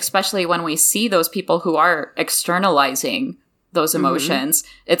know, especially when we see those people who are externalizing those emotions,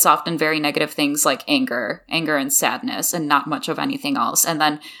 it's often very negative things like anger and sadness, and not much of anything else. And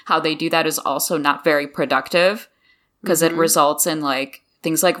then how they do that is also not very productive, because it results in like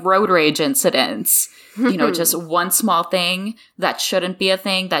things like road rage incidents, you know, just one small thing that shouldn't be a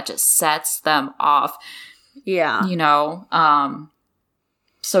thing that just sets them off. Yeah. You know,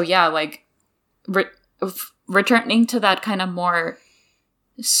 so yeah, like returning to that kind of more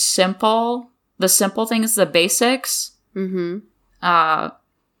the simple things, the basics,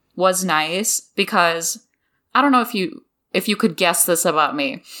 was nice, because I don't know if you could guess this about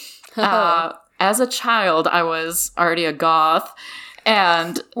me. As a child, I was already a goth,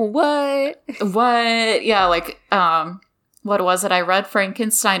 and what? Yeah, like what was it? I read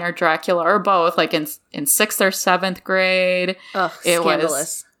Frankenstein or Dracula or both, like in 6th or 7th grade. Ugh,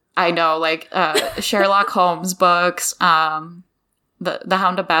 scandalous. I know, like Sherlock Holmes books. The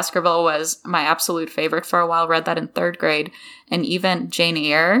Hound of Baskerville was my absolute favorite for a while. Read that in 3rd grade, and even Jane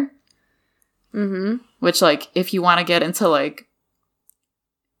Eyre. Which, like, if you want to get into like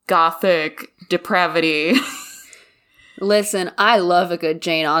gothic depravity. Listen, I love a good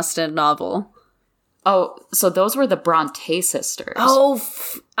Jane Austen novel. Oh, so those were the Bronte sisters. Oh,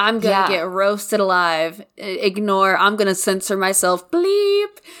 I'm going to get roasted alive. Ignore. I'm going to censor myself. Bleep.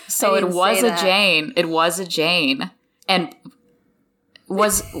 So it was a Jane. It was a Jane. And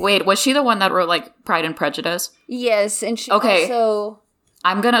was she the one that wrote like Pride and Prejudice? Yes. And she also...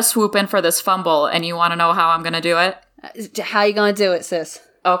 I'm going to swoop in for this fumble, and you want to know how I'm going to do it? How you going to do it, sis?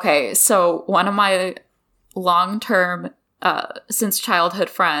 Okay, so one of my long-term, since childhood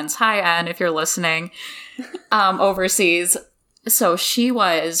friends, hi Anne, if you're listening, overseas. So she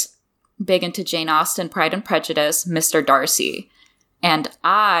was big into Jane Austen, Pride and Prejudice, Mr. Darcy. And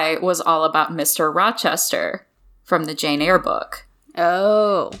I was all about Mr. Rochester from the Jane Eyre book.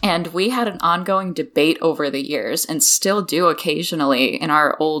 Oh. And we had an ongoing debate over the years, and still do occasionally in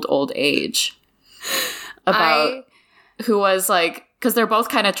our old age, about who was like, because they're both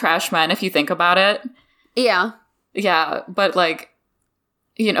kind of trash men if you think about it. Yeah. Yeah, but like,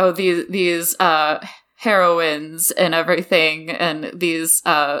 you know, these heroines and everything, and these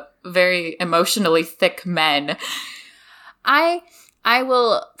very emotionally thick men. I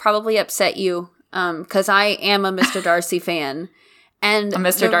will probably upset you, because I am a Mr. Darcy fan. And a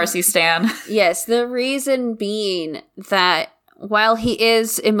Mr. Darcy stan. Yes, the reason being that while he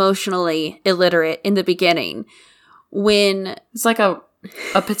is emotionally illiterate in the beginning, when... It's like a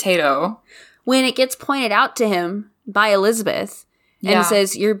potato. When it gets pointed out to him by Elizabeth, and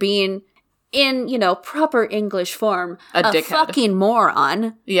says, you're being, in, you know, proper English form, a dickhead. Fucking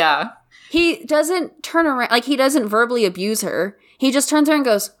moron. Yeah. He doesn't turn around, like, he doesn't verbally abuse her. He just turns around and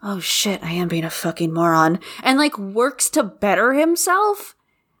goes, oh shit, I am being a fucking moron. And, like, works to better himself.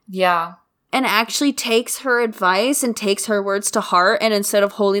 Yeah. And actually takes her advice and takes her words to heart. And instead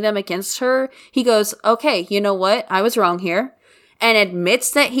of holding them against her, he goes, okay, you know what? I was wrong here. And admits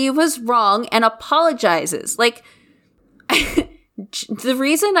that he was wrong and apologizes. Like, the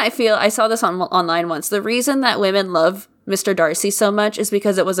reason I saw this online once, the reason that women love Mr. Darcy so much is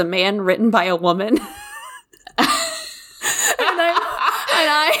because it was a man written by a woman. And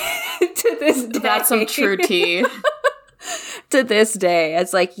I, to this day. That's some true tea. To this day,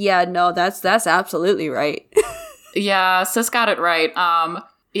 it's like, yeah, no, that's absolutely right. Yeah, sis got it right.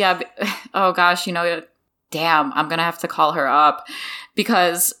 Yeah, oh gosh, you know, damn, I'm gonna have to call her up.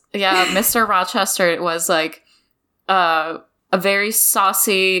 Because, yeah, Mr. Rochester was like a very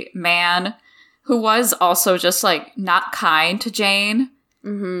saucy man who was also just like not kind to Jane.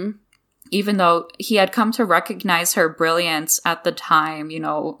 Mm-hmm. Even though he had come to recognize her brilliance at the time, you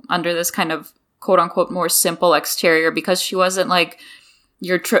know, under this kind of quote-unquote more simple exterior, because she wasn't like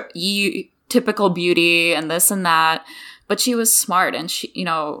your typical beauty and this and that, but she was smart, and she, you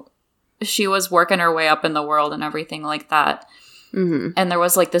know, she was working her way up in the world and everything like that. Mm-hmm. And there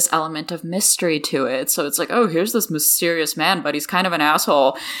was like this element of mystery to it. So it's like, oh, here's this mysterious man, but he's kind of an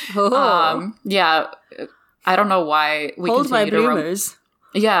asshole. Oh. Yeah. I don't know why we hold my bloomers.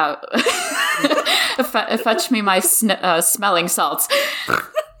 Yeah. Fetch me my smelling salts.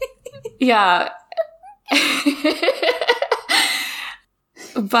 Yeah.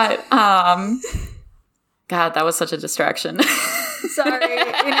 But, God, that was such a distraction. Sorry.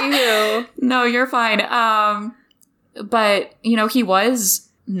 Anywho. No, you're fine. But, you know, he was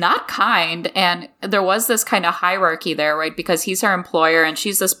not kind, and there was this kind of hierarchy there, right? Because he's her employer, and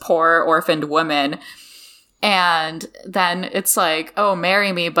she's this poor orphaned woman. And then it's like, oh,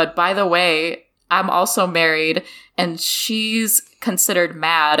 marry me. But by the way, I'm also married, and she's considered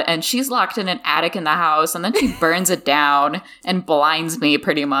mad, and she's locked in an attic in the house, and then she burns it down and blinds me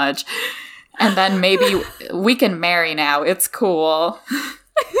pretty much. And then maybe we can marry now. It's cool.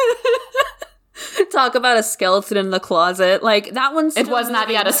 Talk about a skeleton in the closet. Like, that one's It was not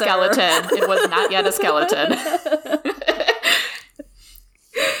yet a skeleton. It was not yet a skeleton.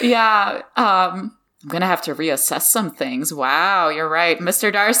 Yeah. I'm going to have to reassess some things. Wow, you're right.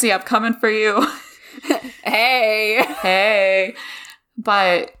 Mr. Darcy, I'm coming for you. Hey.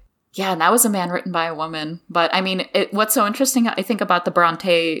 But yeah, and that was a man written by a woman. But I mean, what's so interesting, I think, about the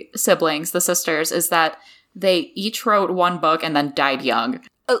Bronte siblings, the sisters, is that they each wrote one book and then died young.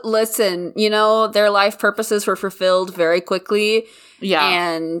 Listen, their life purposes were fulfilled very quickly. Yeah.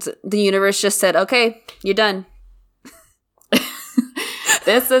 And the universe just said, okay, you're done.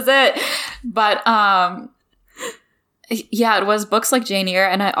 This is it. But yeah, it was books like Jane Eyre,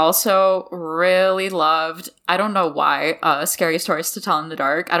 and I also really loved, I don't know why, Scary Stories to Tell in the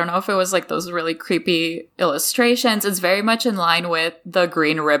Dark. I don't know if it was like those really creepy illustrations. It's very much in line with the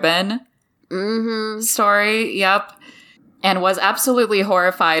Green Ribbon story. Yep. And was absolutely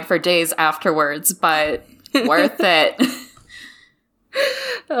horrified for days afterwards, but worth it.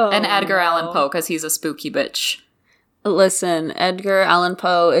 And Edgar Allan Poe, because he's a spooky bitch. Listen, Edgar Allan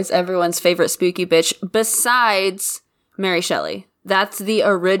Poe is everyone's favorite spooky bitch besides Mary Shelley. That's the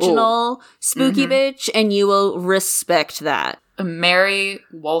original spooky bitch, and you will respect that. Mary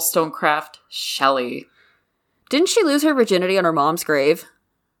Wollstonecraft Shelley. Didn't she lose her virginity on her mom's grave?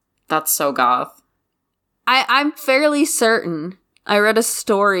 That's so goth. I'm fairly certain. I read a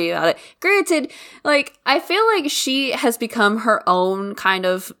story about it. Granted, like, I feel like she has become her own kind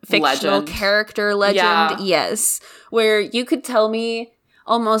of fictional character legend. Yeah. Yes. Where you could tell me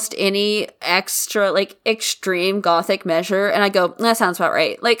almost any extra, like, extreme gothic measure, and I go, that sounds about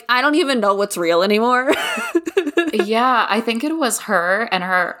right. Like, I don't even know what's real anymore. Yeah, I think it was her and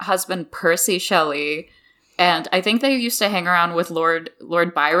her husband, Percy Shelley. And I think they used to hang around with Lord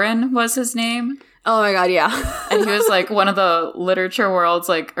Byron was his name. Oh my god, yeah. And he was like one of the literature world's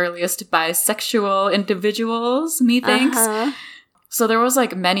like earliest bisexual individuals, methinks. So there was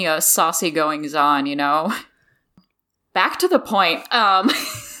like many a saucy goings on, Back to the point.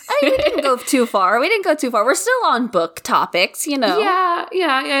 We didn't go too far. We're still on book topics,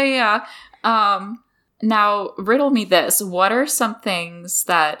 Yeah. Now, riddle me this. What are some things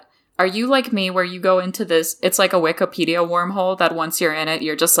that, are you like me where you go into this, it's like a Wikipedia wormhole that once you're in it,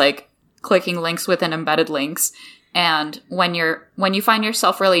 you're just like clicking links within embedded links. And when you find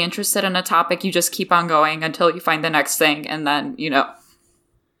yourself really interested in a topic, you just keep on going until you find the next thing. And then,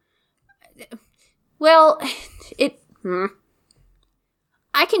 Well,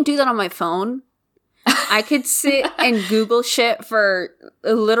 I can do that on my phone. I could sit and Google shit for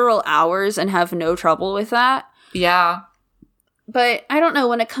literal hours and have no trouble with that. Yeah. But I don't know,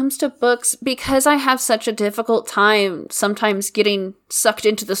 when it comes to books, because I have such a difficult time sometimes getting sucked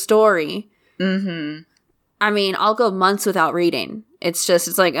into the story. I mean, I'll go months without reading. It's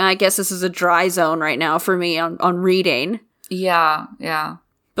like, I guess this is a dry zone right now for me on reading. Yeah.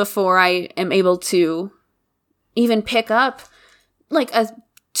 Before I am able to even pick up like a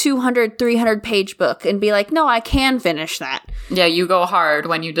 200, 300 page book and be like, no, I can finish that. Yeah, you go hard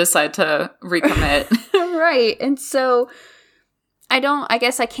when you decide to recommit. Right. And so I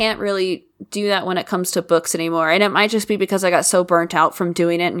guess I can't really do that when it comes to books anymore. And it might just be because I got so burnt out from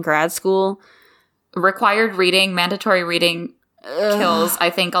doing it in grad school. Required reading, mandatory reading kills, I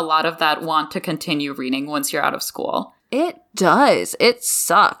think, a lot of that want to continue reading once you're out of school. It does. It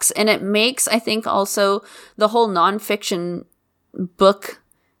sucks. And it makes, I think, also the whole nonfiction book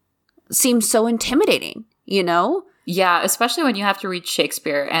seem so intimidating, Yeah, especially when you have to read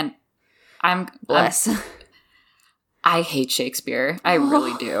Shakespeare. And I hate Shakespeare. I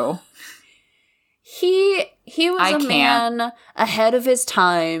really do. He was man ahead of his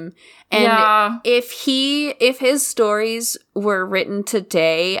time. And if his stories were written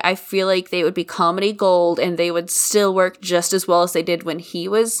today, I feel like they would be comedy gold and they would still work just as well as they did when he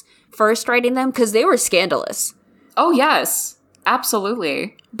was first writing them, because they were scandalous. Oh, yes.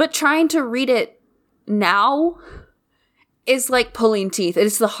 Absolutely. But trying to read it now is like pulling teeth.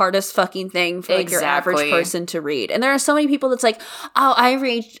 It's the hardest fucking thing for like your average person to read. And there are so many people that's like, oh, I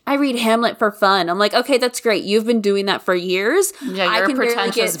read Hamlet for fun. I'm like, okay, that's great. You've been doing that for years. Yeah, you're a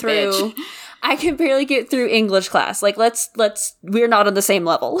pretentious bitch. I can barely get through English class. Like, we're not on the same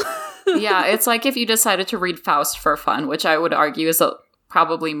level. Yeah, it's like if you decided to read Faust for fun, which I would argue is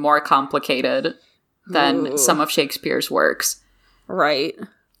probably more complicated than some of Shakespeare's works. Right.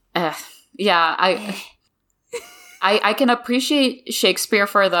 Yeah, I can appreciate Shakespeare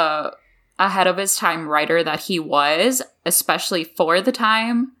for the ahead of his time writer that he was. especially for the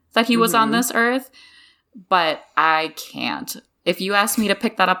time that he was on this earth. But I can't. If you asked me to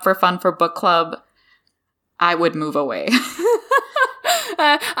pick that up for fun for book club, I would move away.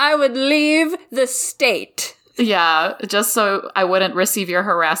 I would leave the state. Yeah, just so I wouldn't receive your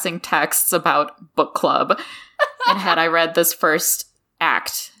harassing texts about book club. And had I read this first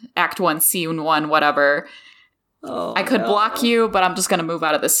act 1, scene 1, whatever, I could block you, but I'm just going to move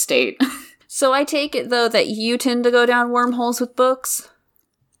out of this state. So I take it, though, that you tend to go down wormholes with books?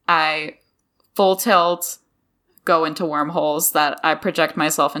 I full tilt go into wormholes that I project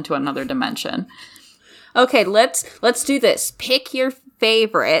myself into another dimension. Okay, let's do this. Pick your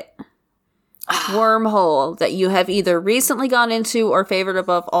favorite wormhole that you have either recently gone into or favorite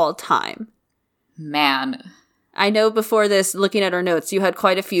above all time. Man. I know before this, looking at our notes, you had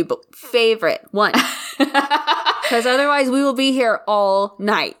quite a few, but favorite one. Because otherwise we will be here all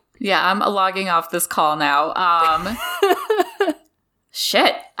night. Yeah, I'm logging off this call now.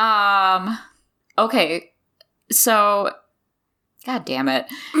 Shit. Okay. So, God damn it.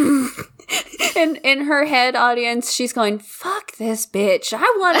 In her head, audience, she's going, fuck this bitch. I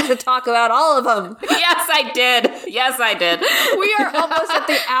wanted to talk about all of them. Yes, I did. Yes, I did. We are almost at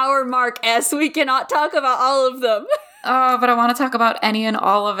the hour mark, S. We cannot talk about all of them. Oh, but I want to talk about any and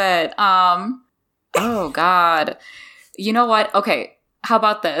all of it. Oh, God. You know what? Okay. How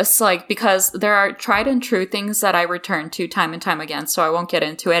about this? Like, because there are tried and true things that I return to time and time again, so I won't get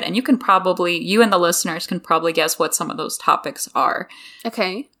into it. And you and the listeners can probably guess what some of those topics are.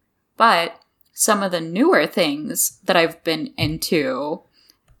 Okay. But some of the newer things that I've been into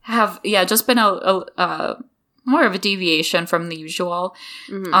have, just been a more of a deviation from the usual.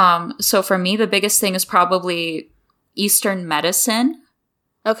 Mm-hmm. So for me, the biggest thing is probably Eastern medicine.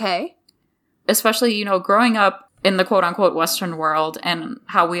 Okay. Especially, growing up in the quote-unquote Western world and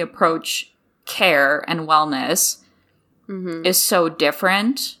how we approach care and wellness is so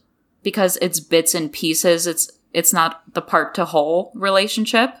different because it's bits and pieces. It's not the part to whole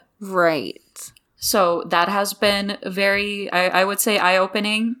relationship. Right. So that has been very, I would say,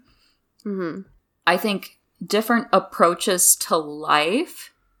 eye-opening. Mm-hmm. I think different approaches to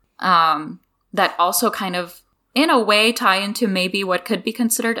life that also kind of, in a way, tie into maybe what could be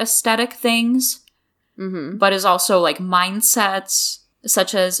considered aesthetic things. Mm-hmm. But is also like mindsets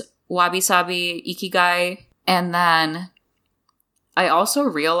such as wabi-sabi, ikigai. And then I also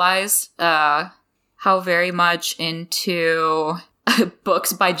realized how very much into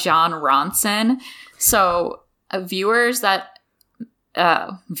books by John Ronson. So listeners.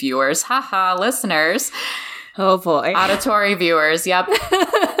 Oh boy. Auditory viewers, yep.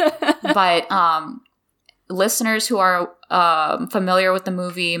 But listeners who are familiar with the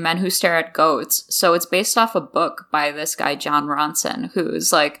movie Men Who Stare at Goats. So it's based off a book by this guy, John Ronson,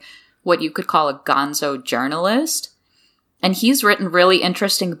 who's like what you could call a gonzo journalist. And he's written really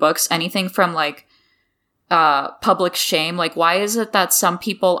interesting books, anything from like public shame. Like, why is it that some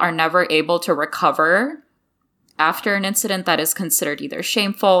people are never able to recover after an incident that is considered either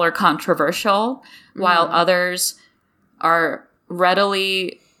shameful or controversial, while others are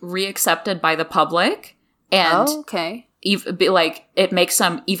readily reaccepted by the public? And it makes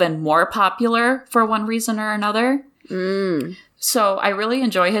them even more popular for one reason or another. So I really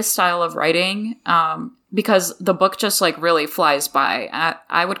enjoy his style of writing because the book just like really flies by.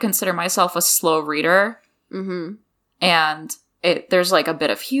 I would consider myself a slow reader. Mm-hmm. And there's like a bit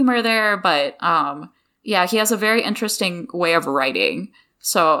of humor there, but he has a very interesting way of writing.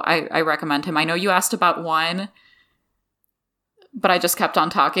 So I recommend him. I know you asked about one, but I just kept on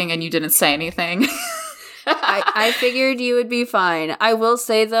talking and you didn't say anything. I figured you would be fine. I will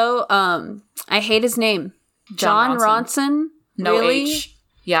say, though, I hate his name. John Ronson? No really? H.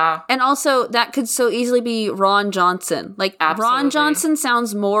 Yeah. And also, that could so easily be Ron Johnson. Like, absolutely. Ron Johnson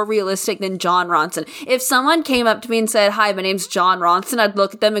sounds more realistic than John Ronson. If someone came up to me and said, hi, my name's John Ronson, I'd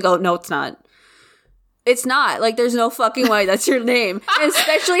look at them and go, no, it's not. It's not. Like, there's no fucking way that's your name.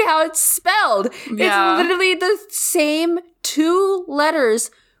 Especially how it's spelled. Yeah. It's literally the same 2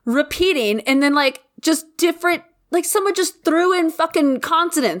 letters repeating, and then, like, just different, like, someone just threw in fucking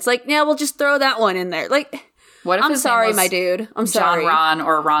consonants. Like, yeah, we'll just throw that one in there. Like, what if I'm sorry, my dude. I'm sorry. John Ron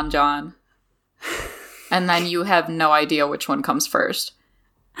or Ron John. And then you have no idea which one comes first.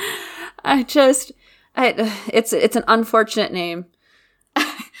 It's an unfortunate name.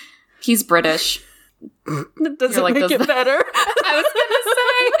 He's British. That doesn't make it better. I was gonna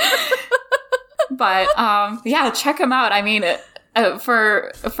say. But, check him out. I mean,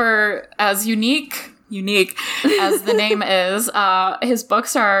 for as unique as the name is, his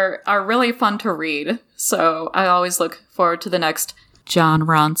books are really fun to read. So I always look forward to the next John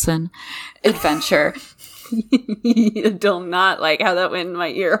Ronson adventure. Do not like how that went in my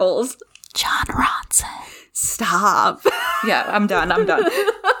ear holes. John Ronson. Stop. Yeah, I'm done.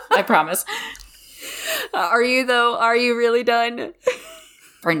 I promise. Are you, though? Are you really done?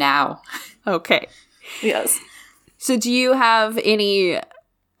 For now. Okay. Yes. So do you have any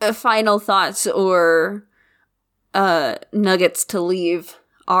final thoughts or nuggets to leave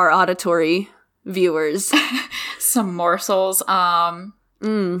our auditory viewers? Some morsels. Nom,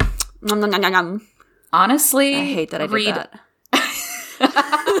 nom, nom, nom, nom. Honestly, I hate that I did that.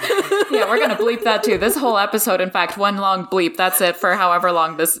 Yeah, we're gonna bleep that too. This whole episode, in fact, one long bleep. That's it for however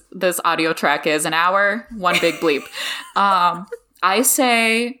long this audio track is. An hour, one big bleep. I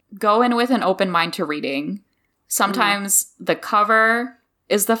say go in with an open mind to reading. Sometimes the cover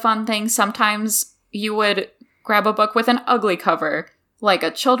is the fun thing. Sometimes you would grab a book with an ugly cover, like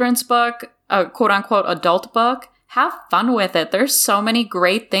a children's book, a quote-unquote adult book. Have fun with it. There's so many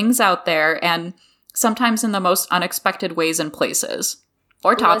great things out there, and sometimes in the most unexpected ways and places.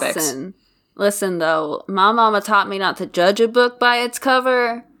 Or topics. Listen, though. My mama taught me not to judge a book by its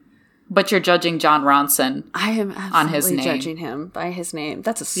cover. But you're judging John Ronson. I am absolutely on his name. Judging him by his name.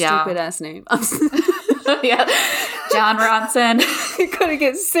 That's a stupid-ass name. Yeah. John Ronson. You're going to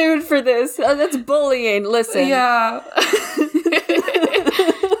get sued for this. Oh, that's bullying. Listen. Yeah.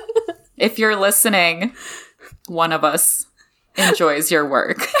 If you're listening, one of us enjoys your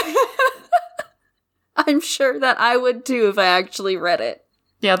work. I'm sure that I would too if I actually read it.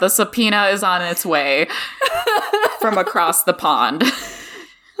 Yeah, the subpoena is on its way from across the pond.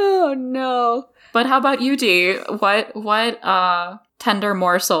 Oh, no. But how about you, Dee? What tender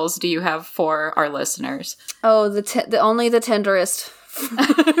morsels do you have for our listeners? Oh, only the tenderest.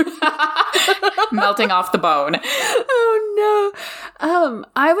 Melting off the bone. Oh, no.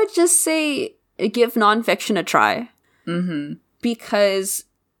 I would just say give nonfiction a try. Mm-hmm. Because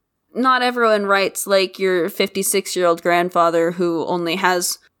not everyone writes like your 56-year-old grandfather who only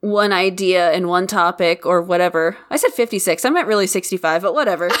has one idea in one topic or whatever. I said 56. I meant really 65, but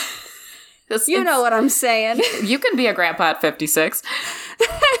whatever. You know what I'm saying. You can be a grandpa at 56.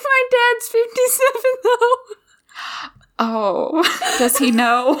 My dad's 57, though. Oh, does he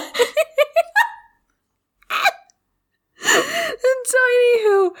know? So,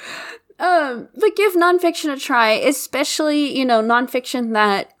 anywho, but give nonfiction a try, especially, nonfiction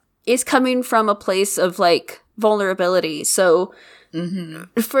that is coming from a place of, like, vulnerability. So,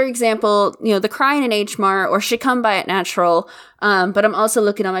 for example, The Crying in H-Mart or She Come By It Natural, but I'm also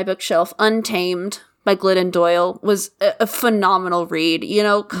looking on my bookshelf, Untamed by Glennon Doyle was a phenomenal read,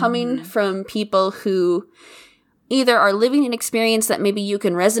 coming from people who either are living an experience that maybe you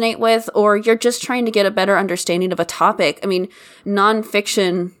can resonate with, or you're just trying to get a better understanding of a topic. I mean,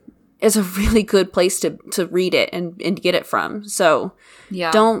 nonfiction is a really good place to read it and get it from. So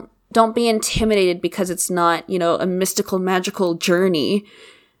yeah. Don't be intimidated because it's not, a mystical, magical journey.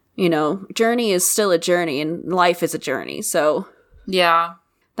 Journey is still a journey and life is a journey. So yeah,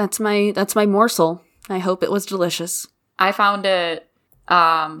 that's my morsel. I hope it was delicious. I found it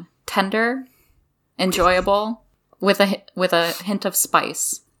tender, enjoyable, with a hint of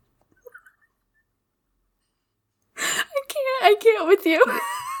spice. I can't with you.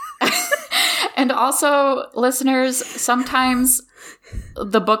 And also, listeners, sometimes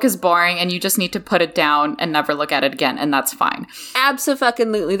the book is boring and you just need to put it down and never look at it again, and that's fine.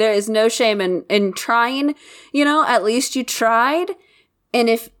 Absolutely. There is no shame in trying. At least you tried. And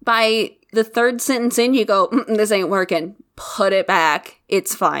if by the third sentence in you go, this ain't working, put it back.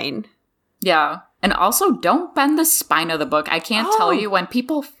 It's fine. Yeah. And also, don't bend the spine of the book. I can't tell you, when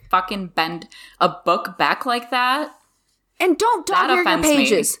people fucking bend a book back like that. And don't dog-ear your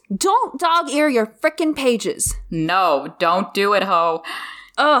pages. Me. Don't dog-ear your frickin' pages. No, don't do it, ho.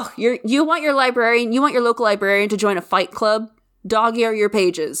 Ugh, you want your local librarian to join a fight club? Dog-ear your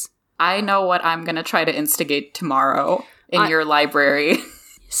pages. I know what I'm gonna try to instigate tomorrow in your library.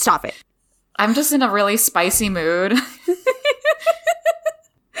 Stop it. I'm just in a really spicy mood.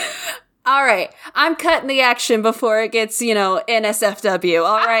 All right, I'm cutting the action before it gets, NSFW,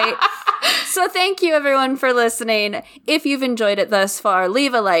 all right? So thank you, everyone, for listening. If you've enjoyed it thus far,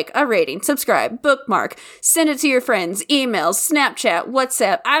 leave a like, a rating, subscribe, bookmark, send it to your friends, emails, Snapchat,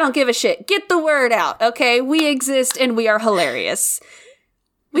 WhatsApp. I don't give a shit. Get the word out, okay? We exist and we are hilarious.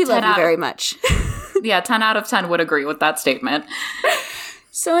 We love you very much. Yeah, 10 out of 10 would agree with that statement.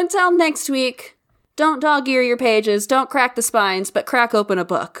 So until next week, don't dog-ear your pages, don't crack the spines, but crack open a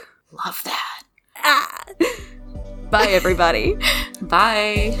book. Love that. Bye, everybody.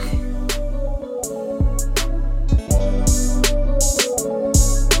 Bye.